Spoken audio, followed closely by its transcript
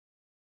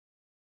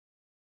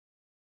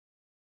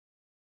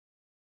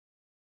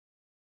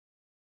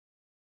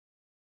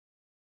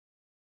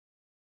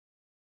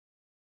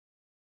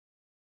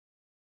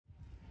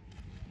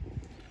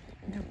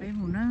bé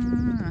mù nó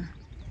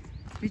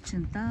biết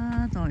chúng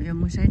ta rồi ở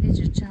một sai đi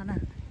chụp cha nè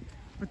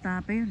cô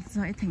ta bé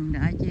rồi thành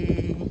đã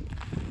về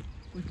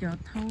cô cho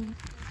thâu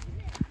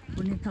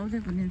cô nên thâu thế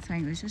cô nên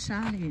xài người xa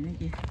này này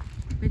kì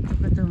bé tụi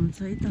cái tôm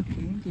sấy tao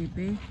khiến kì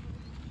bé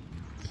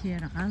kia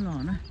là cá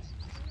lò nè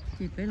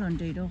kì bé lòn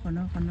gì đâu còn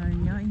nó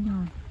nhớ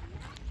nhau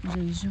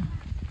gì chứ.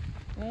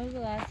 When was the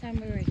last time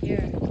we were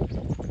here?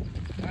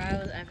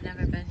 I've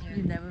never been here.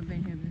 You've never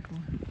been here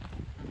before.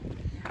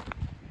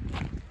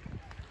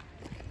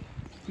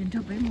 Nhìn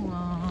cho bé mùa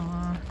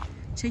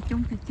chơi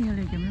chống tiếp theo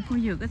này, mình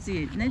không hiểu cái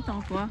gì lấy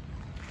to quá.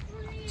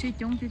 Chơi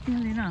chống tiếp theo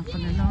này nào,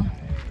 còn nó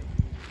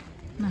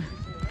nè,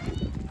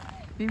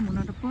 bé mùa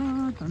nó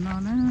có tụi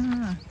nó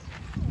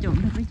trộn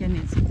được bây giờ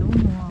này sẽ có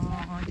mùa,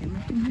 thì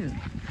mình không hiểu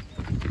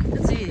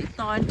cái gì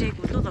to anh chị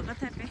của tôi có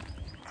thép bé.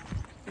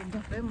 Nhìn cho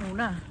bé mùa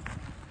nè,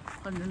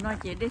 còn nó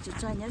chỉ để chụp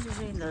trai nhớ cho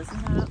riêng nữa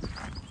xin nào.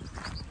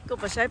 Cô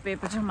bà sai bé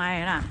bà cho mày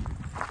nè.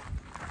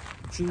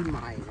 Chi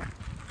mày.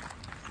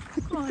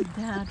 Ôi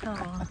da to.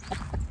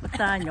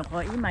 Ta nhọc có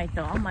ý mày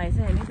tỏ mày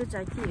sẽ nên cứ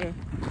trái chi này.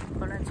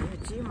 Còn là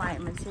chỉ mày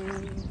mình sẽ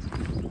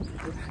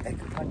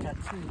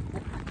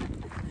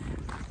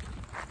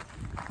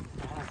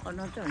còn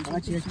nó tưởng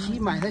chỉ chi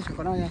mày thế chỉ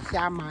có nó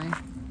xa mày.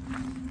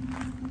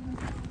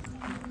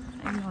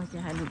 Anh ngồi chỉ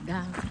hai lục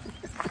đao.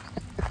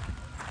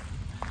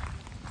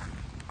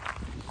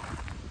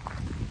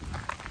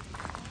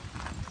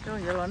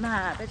 Rồi giờ lớn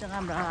à, bây giờ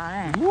làm rõ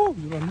này. Giờ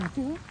lớn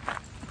chứ.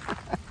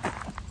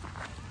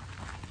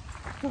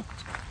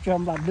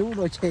 Trong là đủ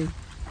rồi chị,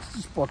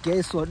 bỏ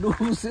cái số đủ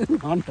sự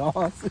ngon đó.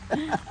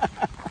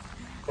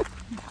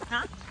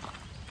 Hả?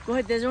 Cô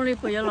hay tới trong đi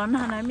bây giờ lớn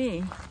hả này mi?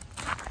 I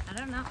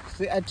don't know.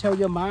 See, I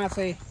tell your ma,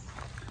 say,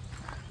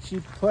 she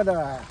put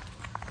a,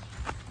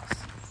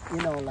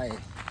 like,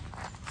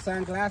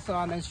 sunglasses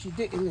on and she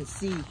didn't even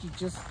see. She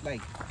just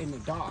like in the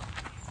dark.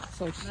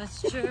 So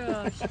that's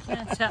true. She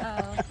can't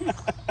tell.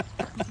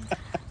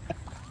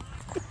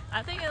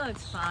 I think it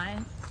looks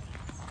fine.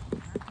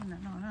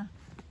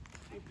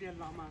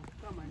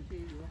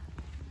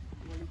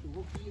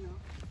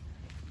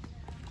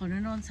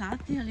 Còn nó sát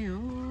thì liệu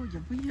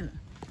giống bây giờ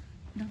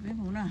đâu biết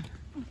muốn à.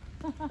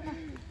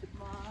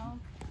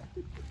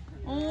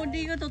 Ô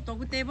đi cái tổ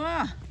cái tê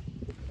bơ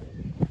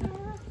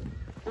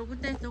tổ cái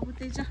tê chứ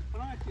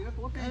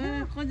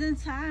con dân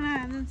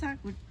xa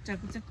của chả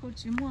cô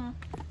chỉ mua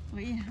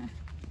vậy hả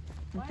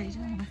tổ tê chứ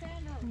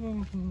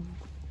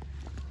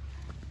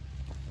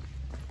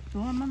tổ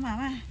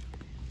mama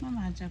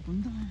chả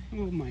cũng thôi.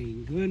 oh my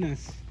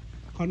goodness,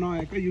 con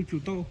nói có yêu chủ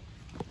tô.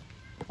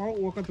 Có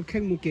cái tụi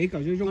khen một kế cả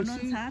cho con nó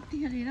sát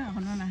thì đi đó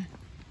con nó này.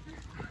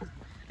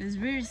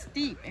 It's very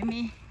steep, I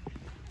mean,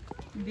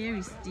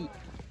 very steep.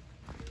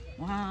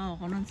 Wow,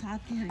 con nó sát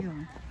thì rồi.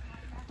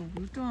 Tổ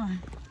bự rồi.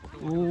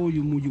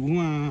 Dù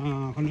mà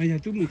con nói là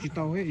chúng mình chỉ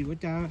tàu ấy, có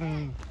cha.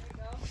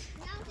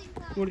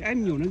 Cô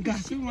ăn nhiều nên gà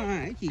chứ mà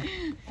ấy chị.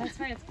 That's right,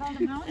 it's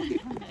called a mountain.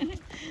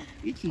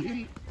 Ý chị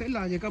cái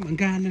là gì các bạn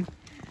gan nè.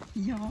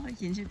 Do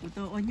chuyện sự của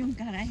tôi ôi nhung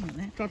cả đấy nữa.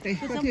 Cho té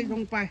có thể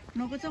không phải.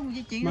 Nó có trong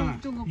cái chuyện nó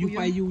trong cái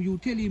phải dù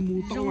thế đi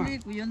mù to à.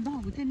 Của dân to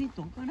của thế đi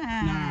tổ có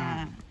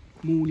là.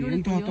 Mù thì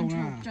dân to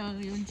à.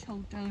 Trời dân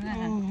sâu trời là.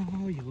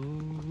 Ôi giời.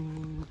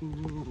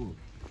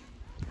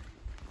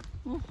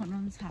 Nó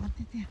sao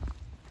thế thế.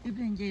 Cái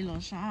bên dây lò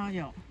sao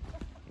vậy?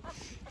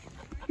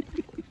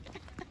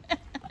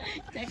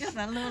 Chạy cái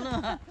sao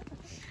lơ.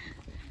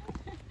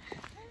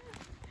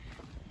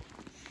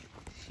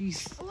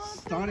 She's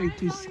starting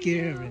to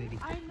scare already. I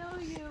know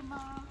you,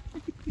 Mom.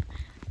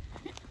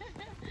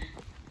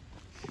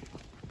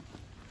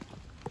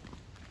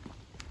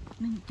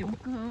 Mình chống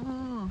cơ.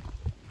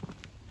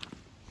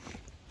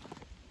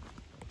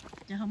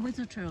 Giờ không biết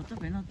trail tôi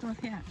phải nó tốt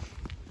thế à?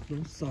 Nó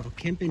sợ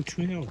camping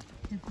trail.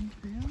 Camping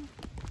trail.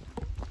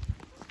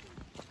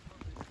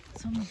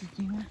 Xong rồi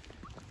chị mà.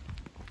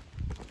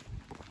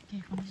 Ok,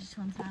 con sẽ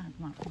chọn ra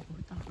mà của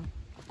tao rồi.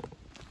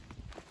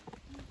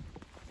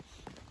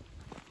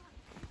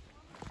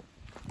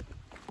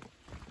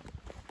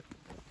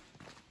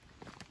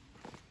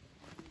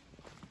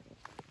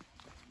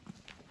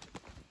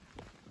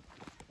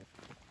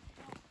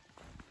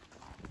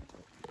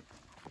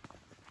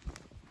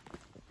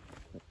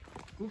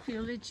 Cô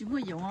phiêu lên chỉ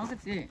muốn dùng cái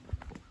gì?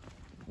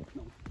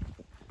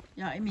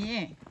 Dạ em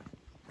mi,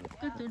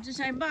 cái tổ chức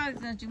sai ba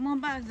giờ chỉ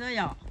muốn ba giờ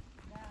vậy.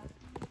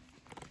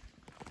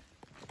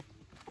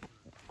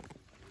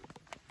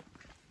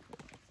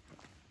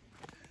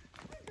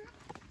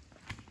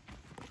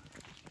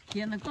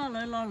 Hiện là có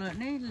lời lo lời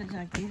này là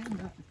giải quyết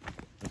được.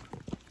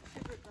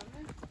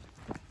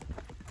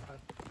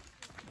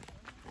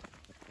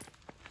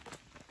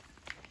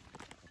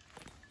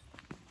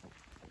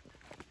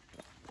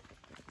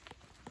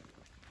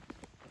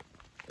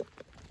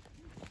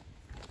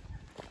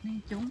 Nên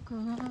chống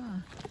cơ,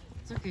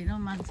 cho cái nó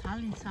mang xá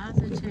lên xá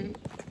rồi chơi,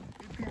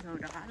 cái rồi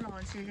đã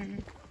lo chơi,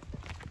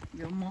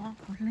 giờ mỏ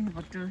có lên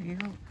vào trời hiểu,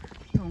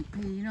 thùng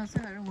phi nó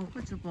sẽ là một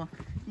cái chụp vào,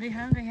 gây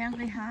há,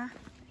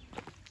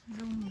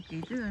 dùng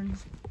cái đường,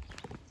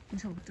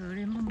 chụp trời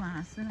lên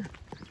mà xưa,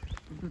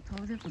 tụi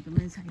thâu thế của tụi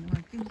mình xài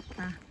ngoài kinh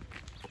ta,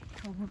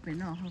 không có bên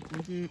nào không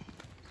có gì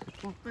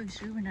có cái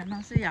sự bên này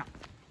nó sẽ dọc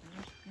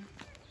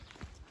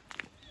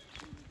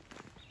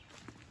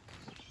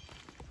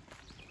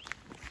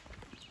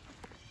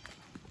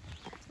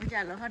bây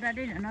giờ nó ra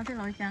đây nó thì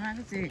nói chẳng là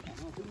cái gì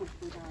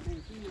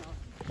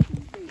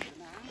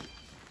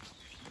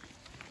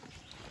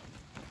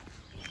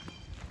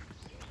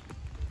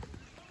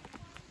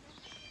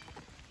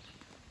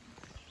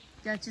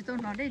giờ chỉ tôi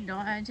nói đến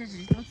đó anh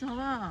chỉ tôi sao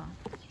à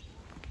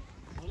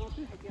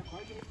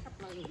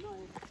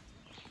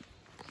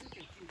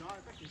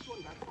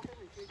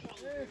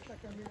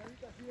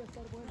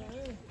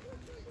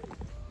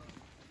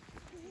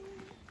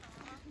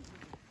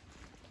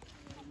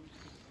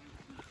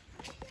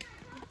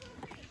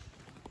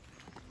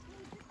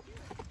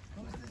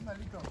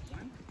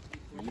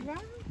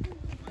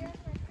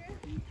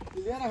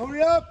Liliana,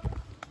 hurry up!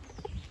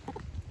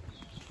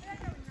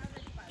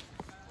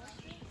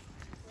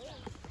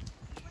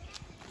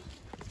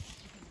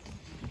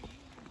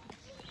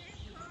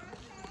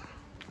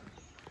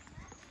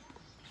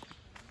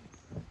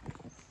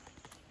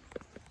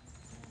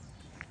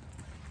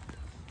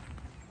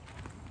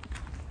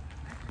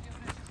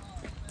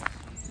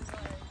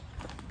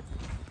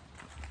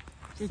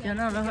 chị cho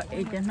nó là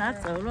ý cho nó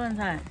tự luôn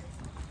thôi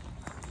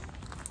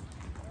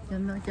cho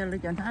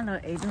nó là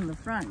ý on the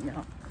front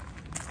yo.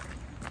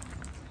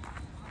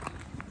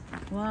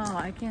 Wow,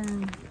 I can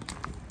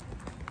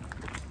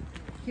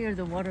hear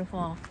the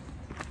waterfall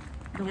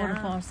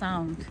waterfall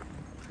sound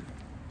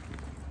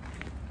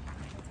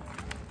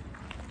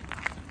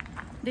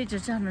đi cho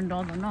cha nó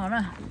đó nó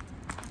nè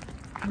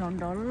nó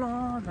đó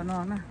lo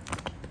nó nè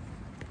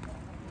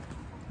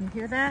you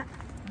hear that?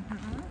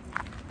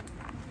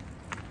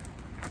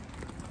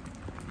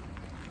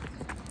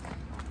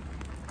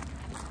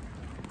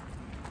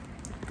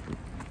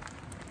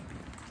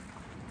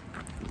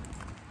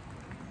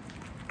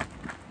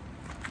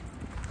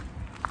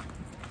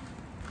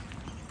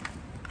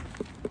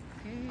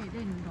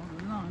 Đây là đồ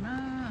ngon đó,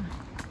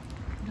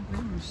 nó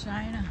phải một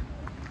sai nè,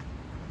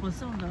 một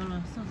số đó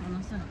là số đó nó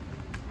sao?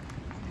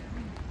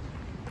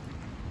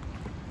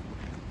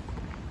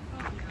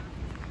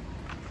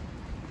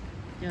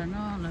 Chờ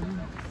nó là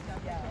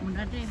mình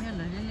đã đi hay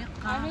là đi I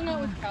don't know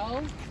what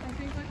cold. I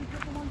think I can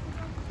put them on.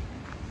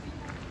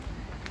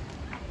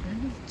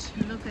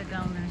 Look at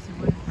down there, see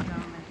what's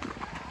down there.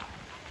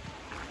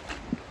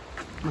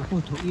 Mà phô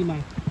thủ y mà,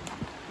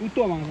 ui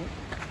tua mà,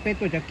 bé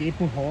tôiจะกี่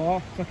ผู้หอ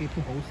สักกี่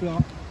ผู้หอเสื้อ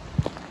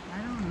I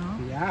don't know.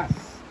 Yes.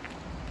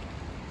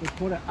 We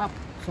put it up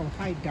so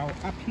high down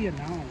up here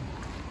now.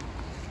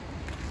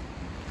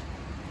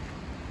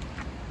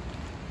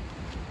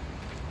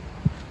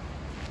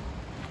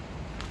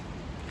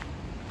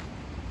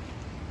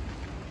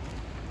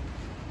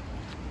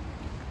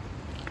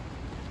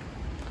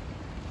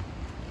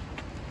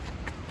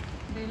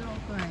 Đi lâu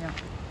rồi à?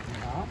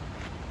 Đó.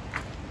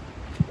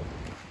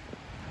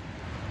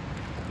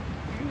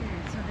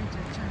 Sao đây chờ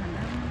chờ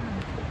đó?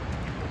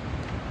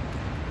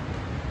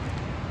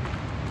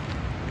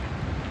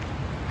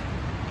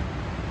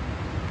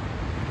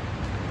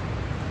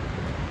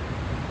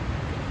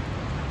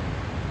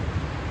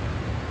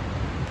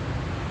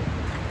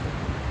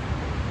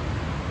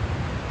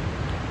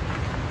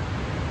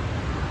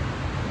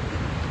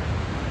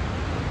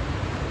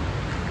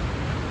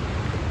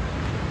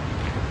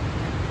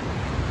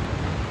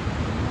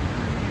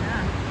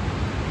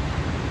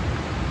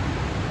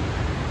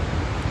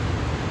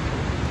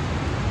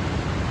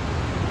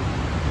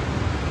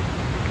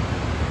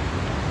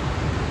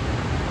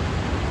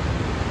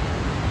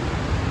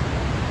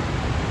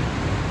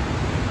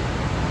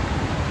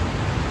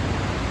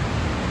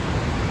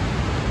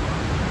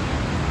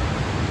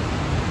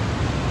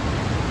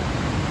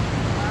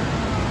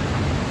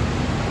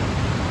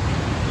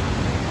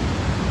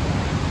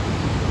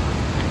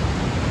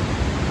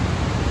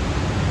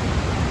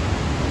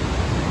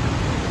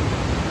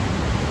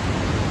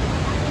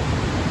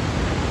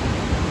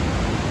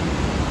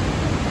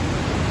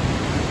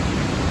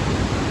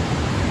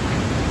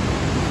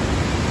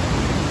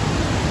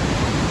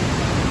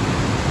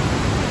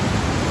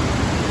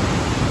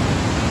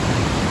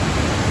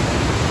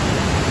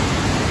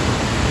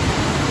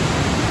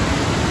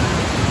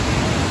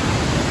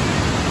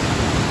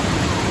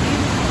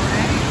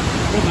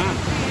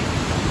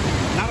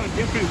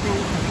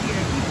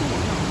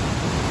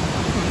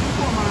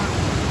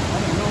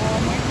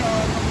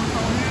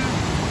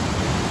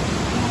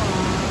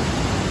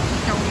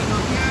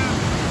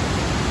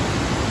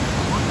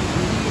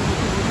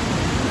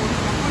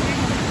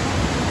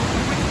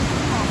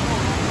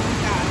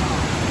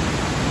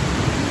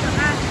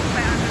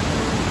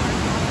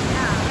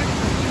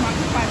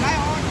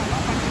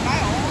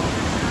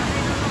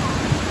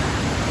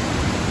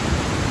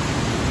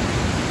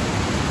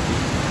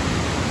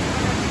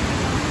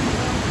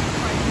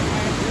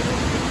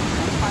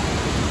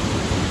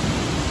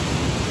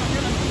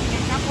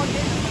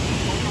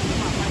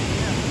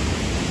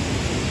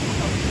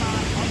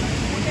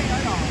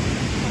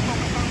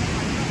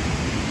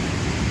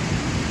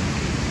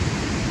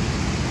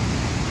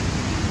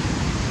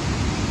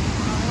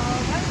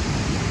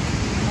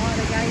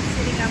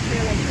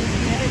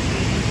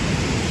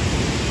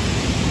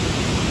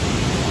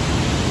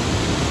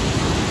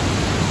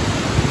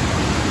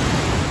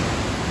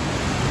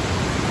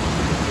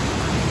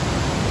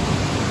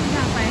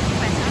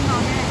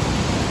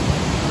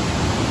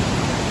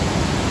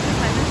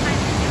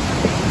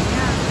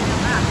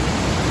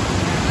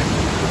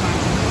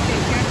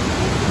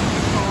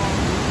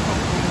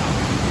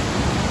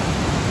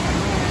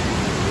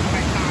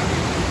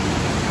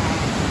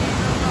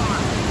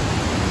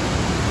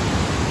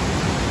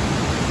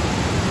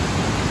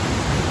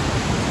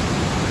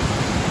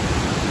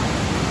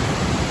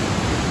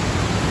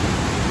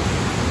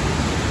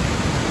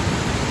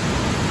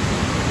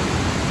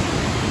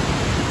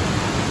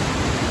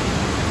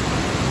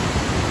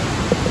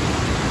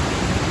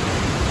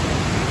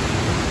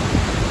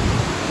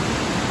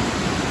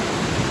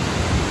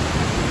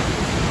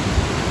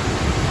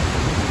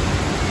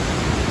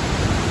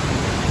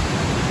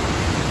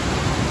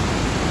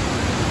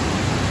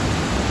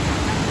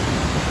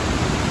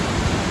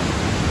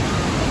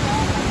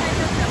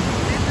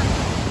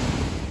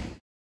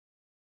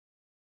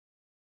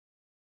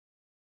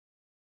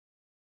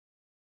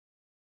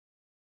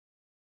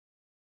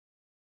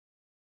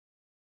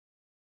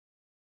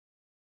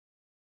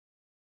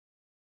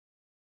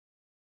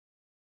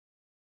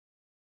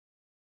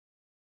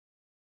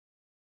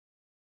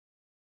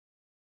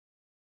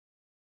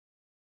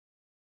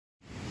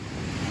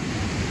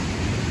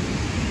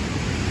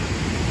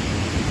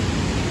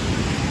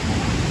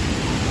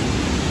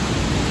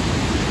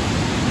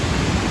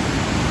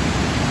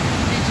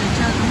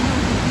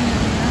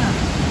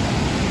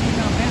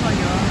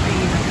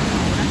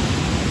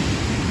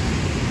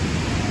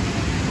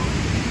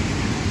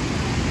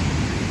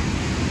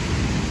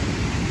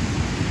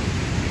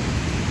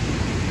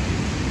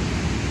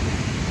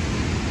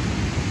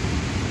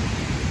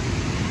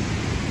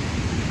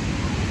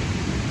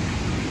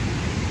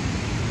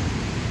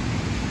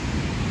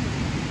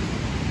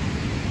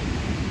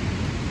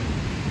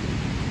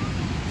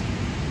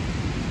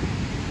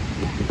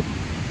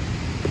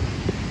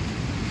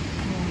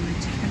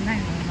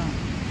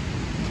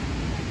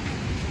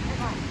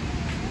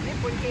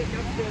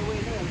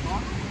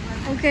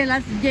 Okay,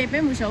 let's dễ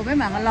với một số với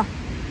mạng lo.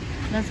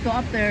 Let's go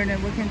up there and then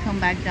we can come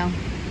back down.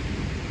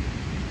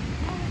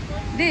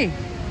 Đi.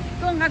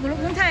 Con ngài của lúc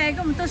muốn thay,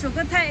 có một tôi số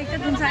có thay cái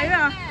tuần sấy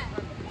rồi.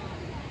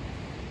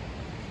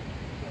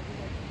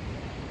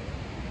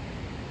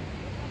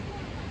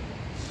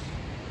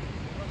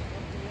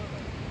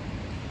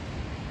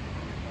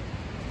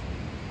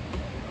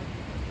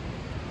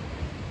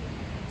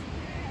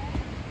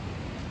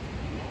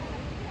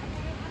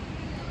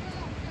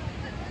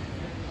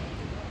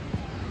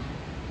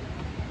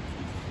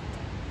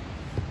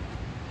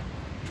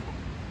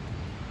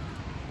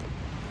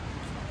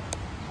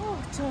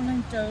 Cho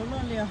lên trời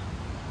luôn liều.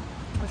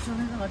 Cho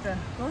lên ngồi trời.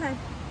 Cố lên.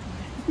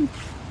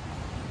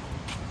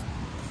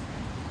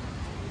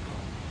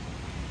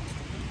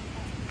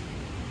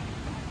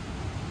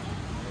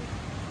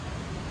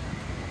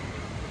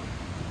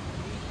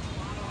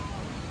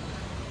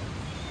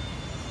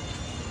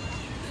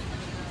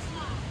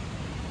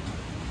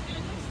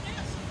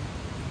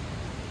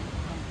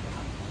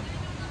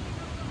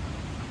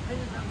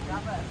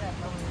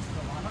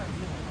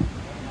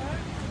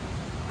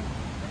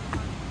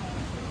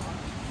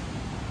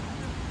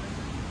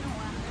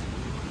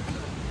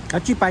 À,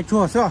 chị bài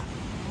chùa sao?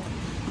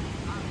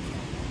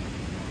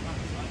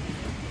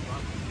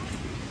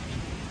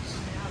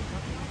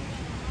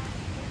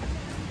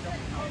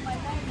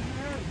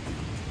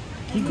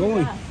 Keep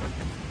going.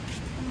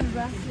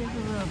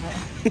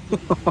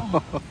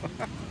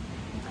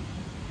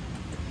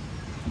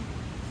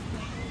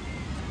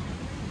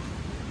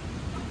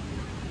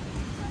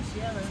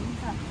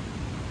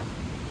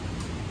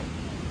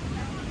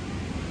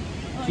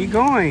 Keep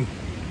going.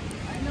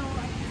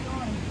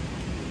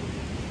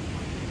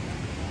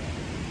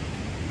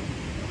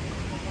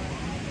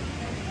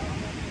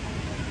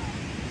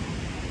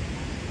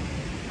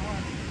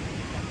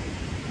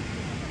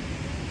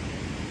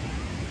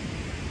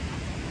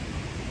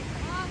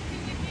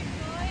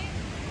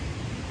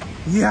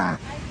 Yeah.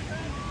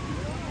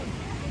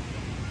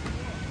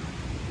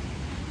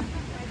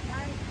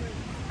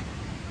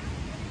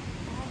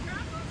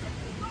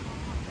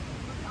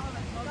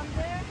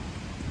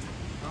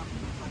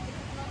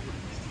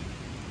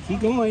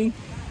 Keep going.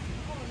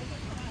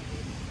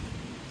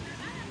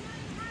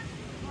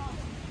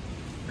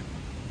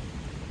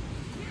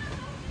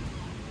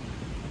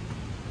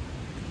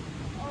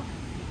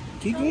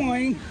 Keep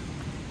going.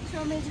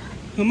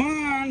 Come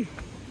on.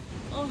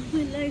 Oh,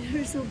 my leg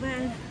hurts so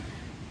bad.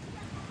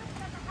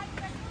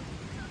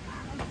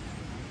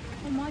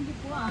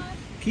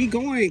 Keep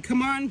going.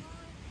 Come on.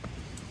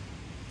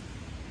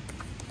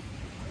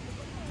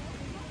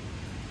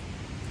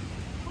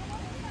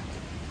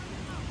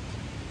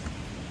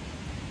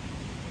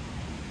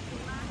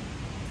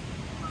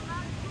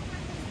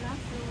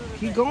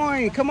 Keep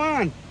going. Come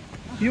on.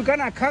 You're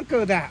gonna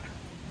conquer that.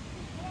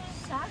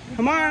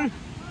 Come on.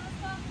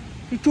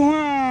 Keep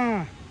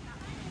going.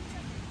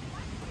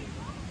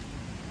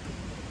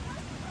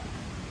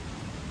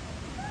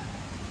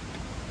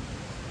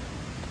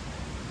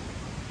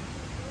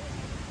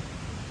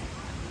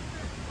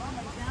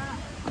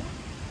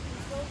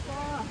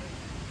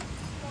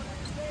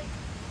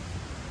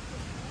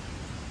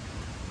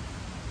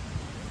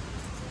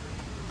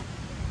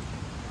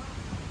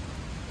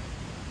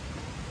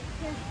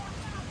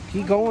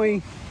 Keep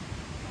going.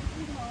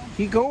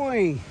 Keep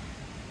going.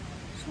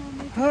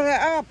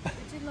 Hurry up.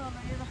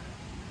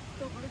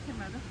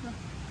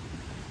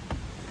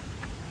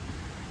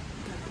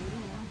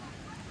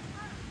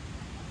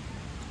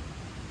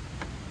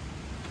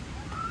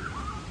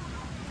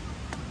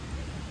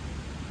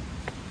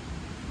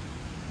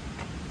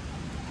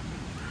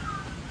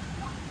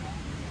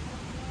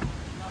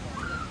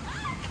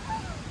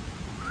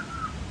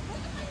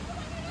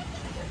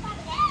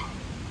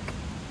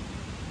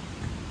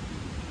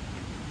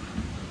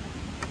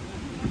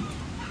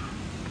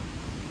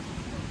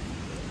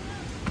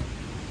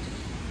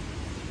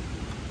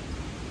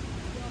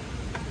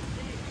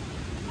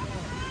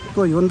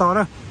 Cô yuan to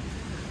đó.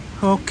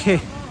 Ok.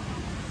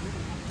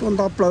 Tuần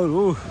to bờ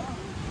luôn.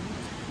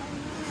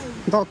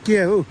 To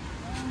kia luôn.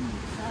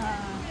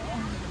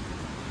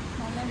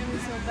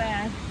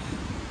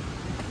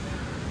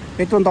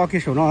 Cái tuần to kia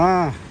số nó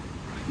à.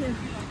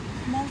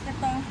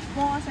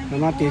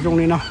 Nó chỉ dùng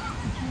đi nó.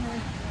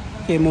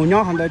 Cái mù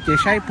nhỏ hắn đó chỉ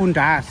sai bún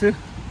trà sư.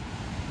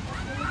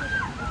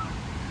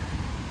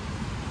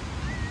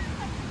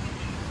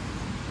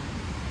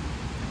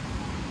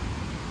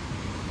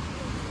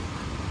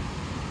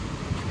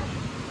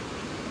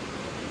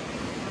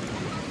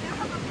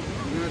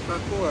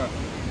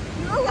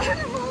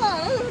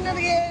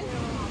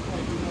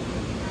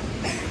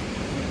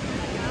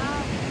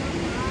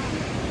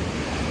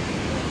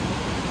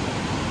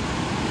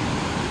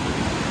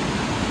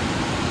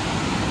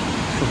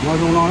 Nó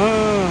dùng nó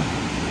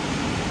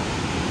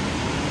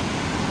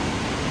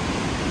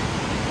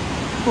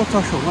có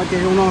cho số nó chỉ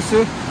dùng nó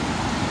xứ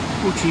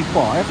cũng chỉ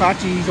bỏ cái cá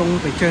chỉ dùng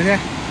để chơi thế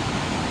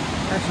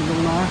ta chỉ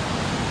dùng nó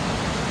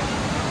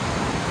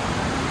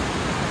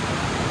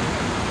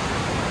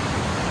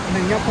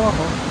mình nhấp qua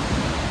hả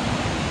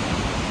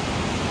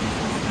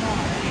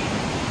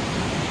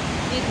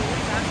你读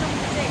啥？上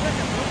这个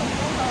什么？